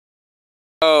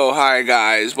Hi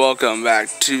guys, welcome back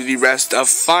to the rest of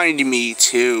Find Me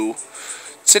 2.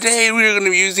 Today we are going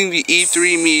to be using the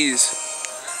E3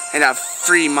 Miis and a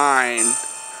free mine.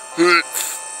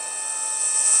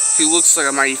 He looks like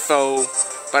a mighty foe,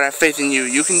 but I have faith in you.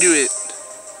 You can do it.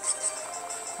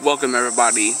 Welcome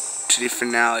everybody to the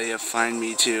finale of Find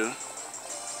Me 2.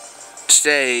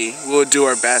 Today we'll do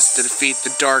our best to defeat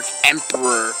the Dark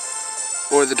Emperor,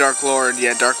 or the Dark Lord.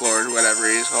 Yeah, Dark Lord, whatever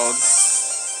he's called.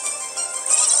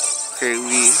 Okay,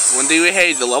 one thing we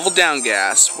hate, the level down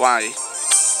gas. Why?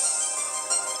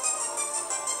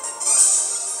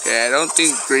 Okay, I don't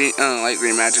think light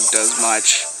green magic does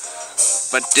much.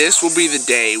 But this will be the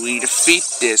day we defeat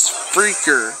this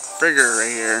frigger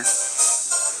right here.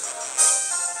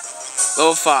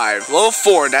 Level 5. Level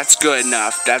 4, that's good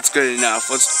enough. That's good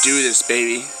enough. Let's do this,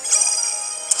 baby.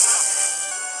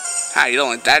 Hi, you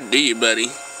don't like that, do you, buddy?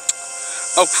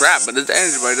 Oh crap, but this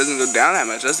energy bar doesn't go down that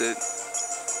much, does it?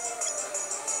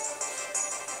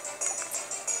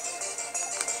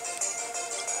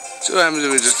 So what happens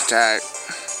if we just attack?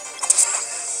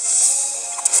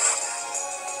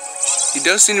 He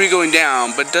does seem to be going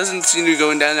down, but doesn't seem to be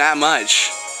going down that much.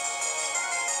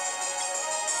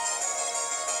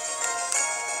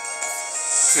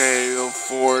 Okay, go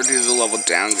forward to the level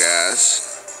down gas.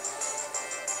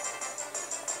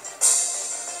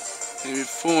 Maybe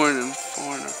 4 and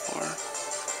 4 and 4.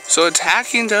 So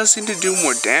attacking does seem to do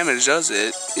more damage, does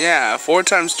it? Yeah, 4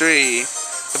 times 3.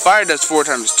 The fire does 4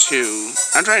 times 2.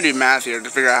 I'm trying to do math here to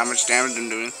figure out how much damage I'm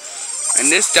doing.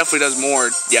 And this definitely does more.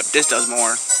 Yep, this does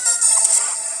more.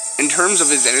 In terms of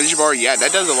his energy bar, yeah,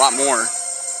 that does a lot more.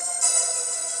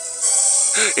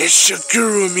 It's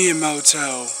Shigeru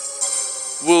Miyamoto.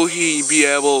 Will he be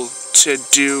able to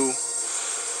do...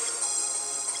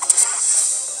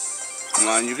 Come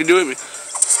on, you can do it.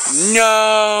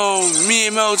 No!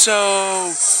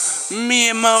 Miyamoto!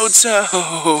 Miyamoto!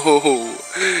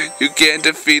 You can't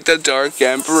defeat the Dark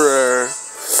Emperor.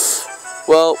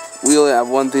 Well, we only have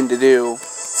one thing to do.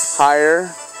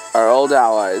 Hire our old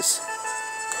allies,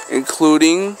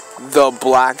 including the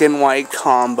black and white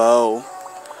combo.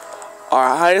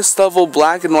 Our highest level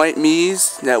black and white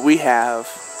Miis that we have.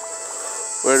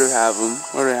 Where do we have them?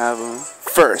 Where do we have them?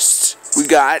 First, we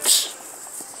got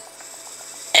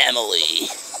Emily.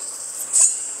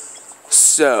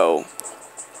 So,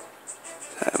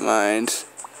 never mind.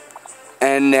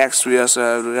 And next we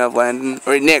also have Landon,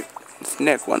 or Nick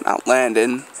one, not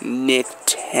Landon, Nick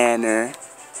Tanner.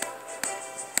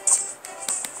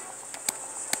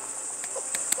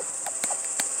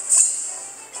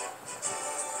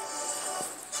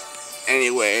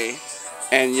 Anyway,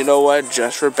 and you know what,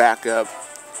 just for backup,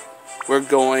 we're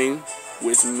going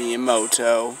with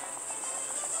Miyamoto.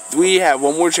 We have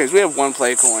one more chance, we have one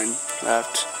play coin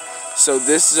left. So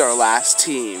this is our last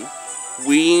team.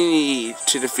 We need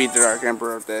to defeat the Dark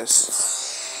Emperor of this.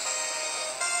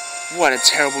 What a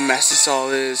terrible mess this all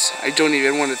is. I don't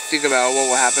even want to think about what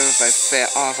will happen if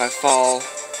I fall.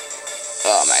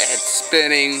 Oh, my head's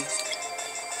spinning.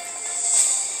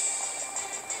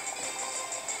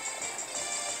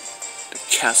 The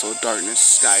Castle of Darkness,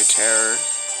 Sky Terror.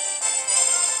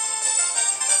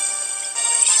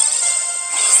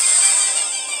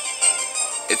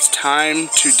 It's time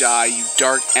to die, you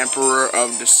Dark Emperor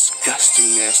of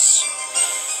disgustingness.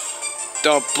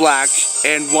 The black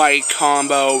and white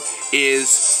combo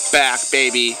is back,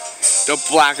 baby. The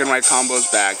black and white combo is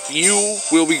back. You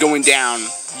will be going down.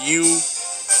 You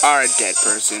are a dead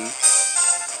person.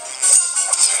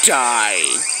 Die.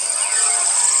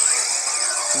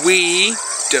 We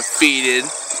defeated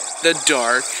the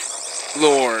Dark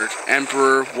Lord,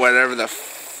 Emperor, whatever the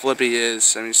flip he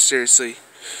is. I mean, seriously.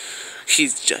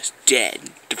 He's just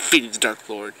dead. Defeated the Dark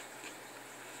Lord.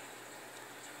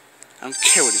 I don't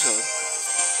care what he's called.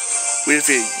 We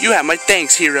defeated. You have my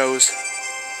thanks, heroes.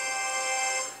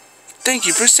 Thank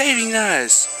you for saving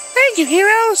us. Thank you,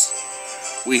 heroes.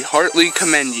 We heartily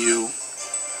commend you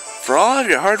for all of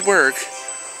your hard work.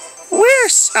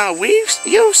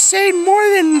 You've saved more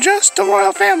than just the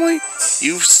royal family.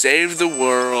 You've saved the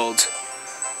world.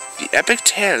 The epic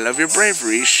tale of your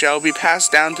bravery shall be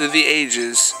passed down through the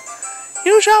ages.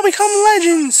 You shall become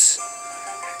legends,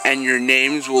 and your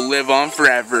names will live on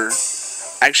forever.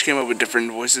 I actually came up with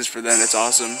different voices for them. That's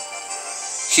awesome.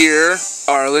 Here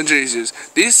are our legendaries.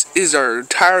 This is our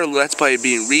entire Let's Play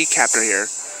being recapped right here.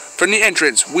 From the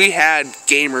entrance, we had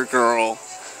Gamer Girl.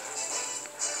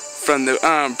 From the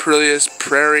Perilous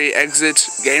Prairie exit,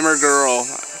 Gamer Girl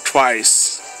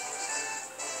twice.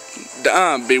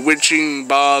 The Bewitching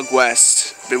Bog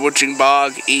West, Bewitching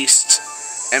Bog East.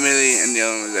 Emily, and the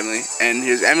other one was Emily. And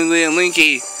here's Emily and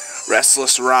Linky.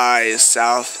 Restless Rise,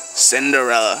 South,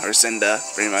 Cinderella, or Cinda,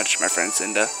 pretty much, my friend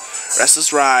Cinda.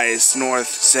 Restless Rise, North,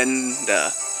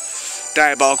 Cinda.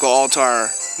 Diabolical Altar,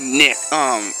 Nick,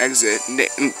 exit,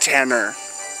 Nick Tanner.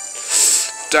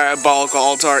 Diabolical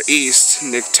Altar East,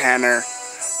 Nick Tanner.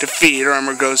 Defeated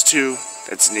Armor goes to,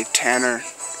 that's Nick Tanner.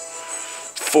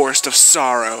 Forest of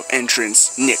Sorrow,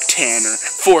 entrance, Nick Tanner.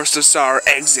 Forest of Sorrow,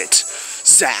 exit,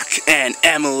 Zach and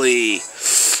Emily.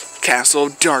 Castle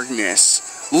of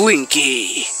Darkness,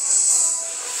 Linky.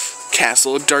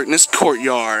 Castle of Darkness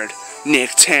Courtyard,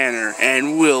 Nick Tanner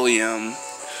and William.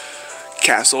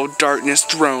 Castle of Darkness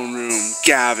Throne Room,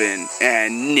 Gavin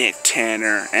and Nick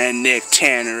Tanner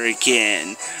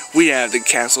again. We have the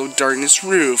Castle of Darkness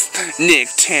Roof, Nick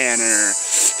Tanner.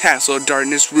 Castle of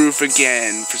Darkness Roof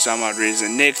again, for some odd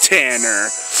reason, Nick Tanner.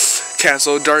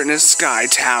 Castle of Darkness Sky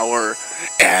Tower,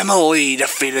 Emily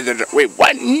defeated the... Wait,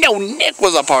 what? No, Nick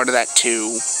was a part of that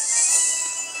too.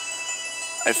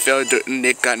 I feel like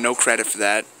Nick got no credit for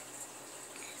that.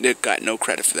 Nick got no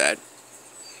credit for that.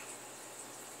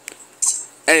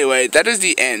 Anyway, that is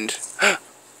the end.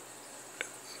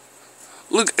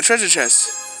 Look, a treasure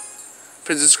chest.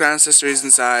 Princess Crown accessories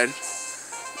inside.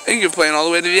 Thank you for playing all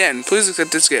the way to the end. Please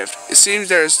accept this gift. It seems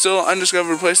there are still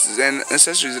undiscovered places and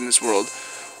accessories in this world.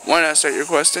 Why not start your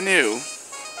quest anew?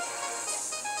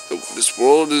 This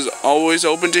world is always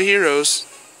open to heroes.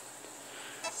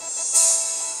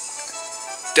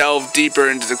 Delve deeper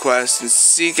into the quest and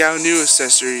seek out new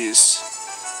accessories.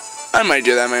 I might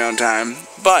do that in my own time,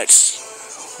 but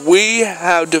we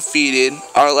have defeated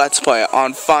our Let's Play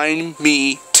on Find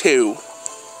Me 2.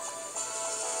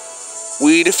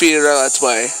 We defeated our Let's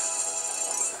Play.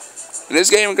 In this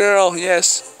game, girl,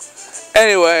 yes.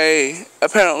 Anyway,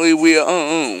 apparently we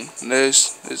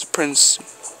there's a prince.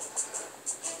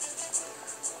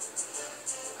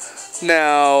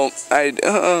 Now, I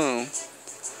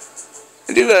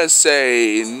do gotta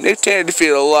say, Nick Tanner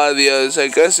defeated a lot of the others. I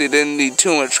guess he didn't need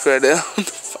too much credit on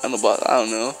the final boss. I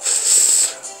don't know.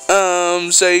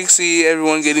 So you can see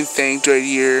everyone getting thanked right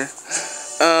here.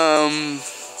 I'm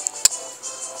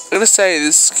gonna say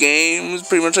this game was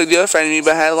pretty much like the other Find Me,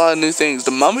 but had a lot of new things.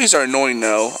 The mummies are annoying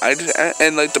though.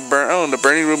 And like the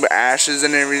burning room with ashes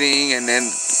and everything, and then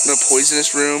the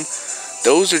poisonous room.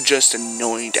 Those are just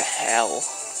annoying to hell.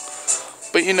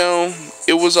 But you know,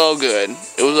 it was all good.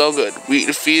 It was all good. We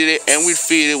defeated it, and we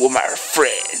defeated it with my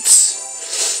friends.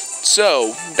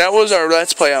 So that was our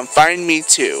Let's Play on Find Me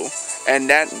 2. And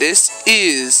this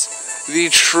is the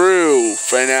true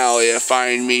finale of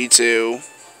Find Me 2.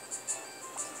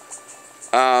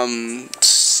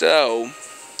 So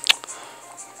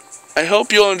I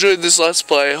hope you all enjoyed this Let's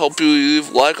Play. I hope you leave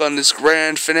a like on this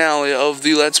grand finale of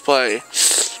the Let's Play.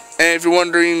 And if you're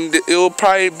wondering, it will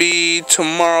probably be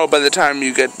tomorrow by the time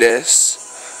you get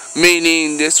this.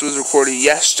 Meaning this was recorded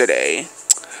yesterday.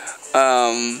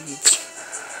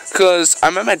 Because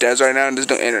I'm at my dad's right now and there's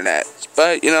no internet.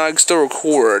 But, you know, I can still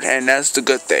record, and that's the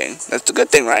good thing. That's the good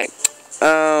thing, right?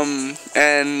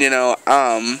 And, you know,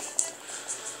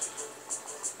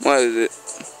 what is it?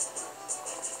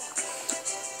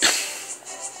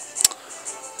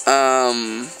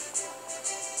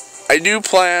 I do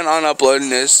plan on uploading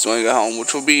this when I get home,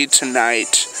 which will be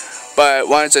tonight. But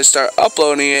once I start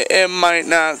uploading it, it might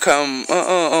not come,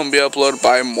 be uploaded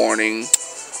by morning.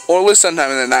 Or at least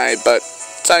sometime in the night, but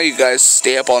it's how you guys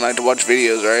stay up all night to watch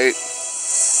videos, right?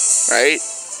 Right?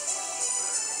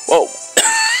 Whoa.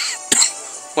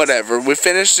 Whatever. We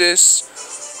finished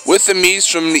this with the Miis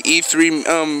from the E3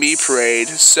 Mii Parade.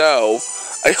 So,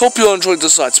 I hope you all enjoyed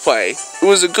this Let's Play. It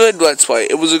was a good Let's Play.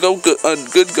 It was a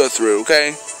good go-through,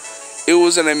 okay? It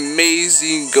was an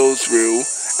amazing go-through.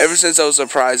 Ever since I was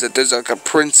surprised that there's like a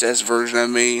princess version of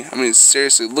me. I mean,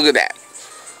 seriously, look at that.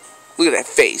 Look at that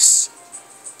face.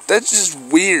 That's just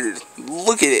weird.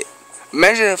 Look at it.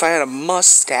 Imagine if I had a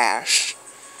mustache.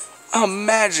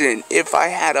 Imagine if I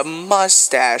had a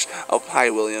mustache. Oh, hi,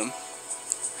 William.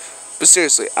 But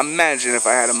seriously, imagine if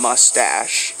I had a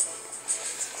mustache.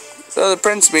 So the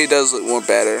Prince Me does look more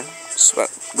better. So,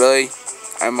 really?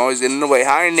 I'm always getting in the way.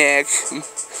 Hi, Nick.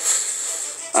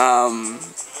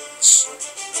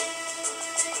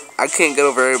 I can't get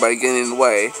over everybody getting in the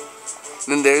way.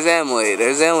 Then there's Emily.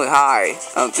 There's Emily. Hi.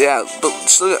 Yeah, but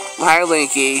hi,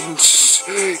 Linky.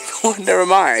 Never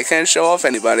mind. I can't show off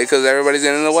anybody because everybody's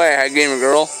getting in the way. Hi, Gamer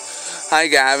Girl. Hi,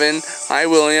 Gavin. Hi,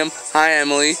 William. Hi,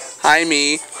 Emily. Hi,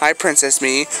 me. Hi, Princess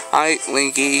Me. Hi,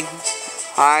 Linky.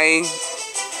 Hi,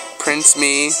 Prince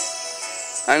Me.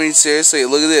 I mean, seriously,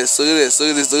 look at this. Look at this. Look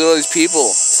at this. Look at all these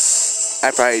people.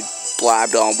 I probably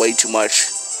blabbed on way too much.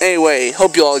 Anyway,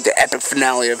 hope you all like the epic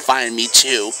finale of Find Me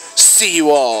 2. See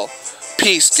you all.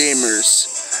 Peace,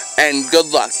 gamers. And good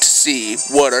luck to see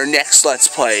what our next Let's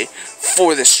Play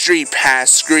for the Street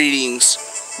Pass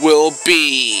Greetings will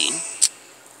be.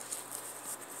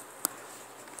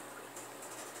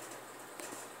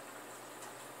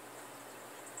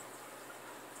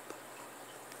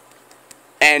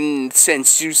 And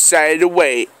since you decided to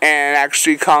wait and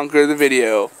actually conquer the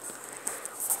video,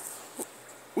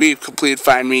 we've completed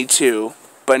Find Me 2,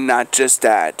 but not just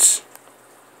that.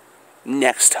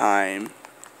 Next time,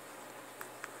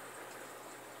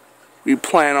 we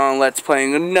plan on Let's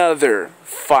Playing another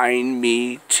Find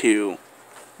Me 2,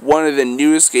 one of the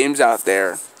newest games out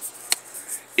there.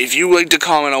 If you would like to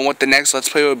comment on what the next Let's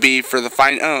Play would be for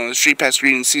the Street Pass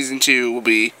Greetings Season 2 will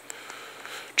be,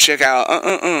 check out,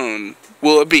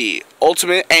 will it be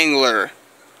Ultimate Angler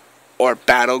or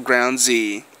Battleground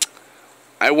Z?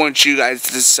 I want you guys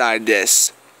to decide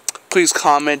this. Please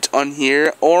comment on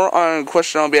here or on a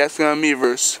question I'll be asking on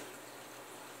Miiverse.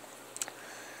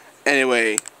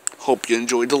 Anyway, hope you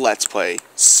enjoyed the Let's Play.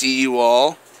 See you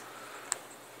all.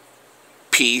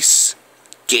 Peace,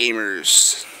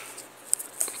 gamers.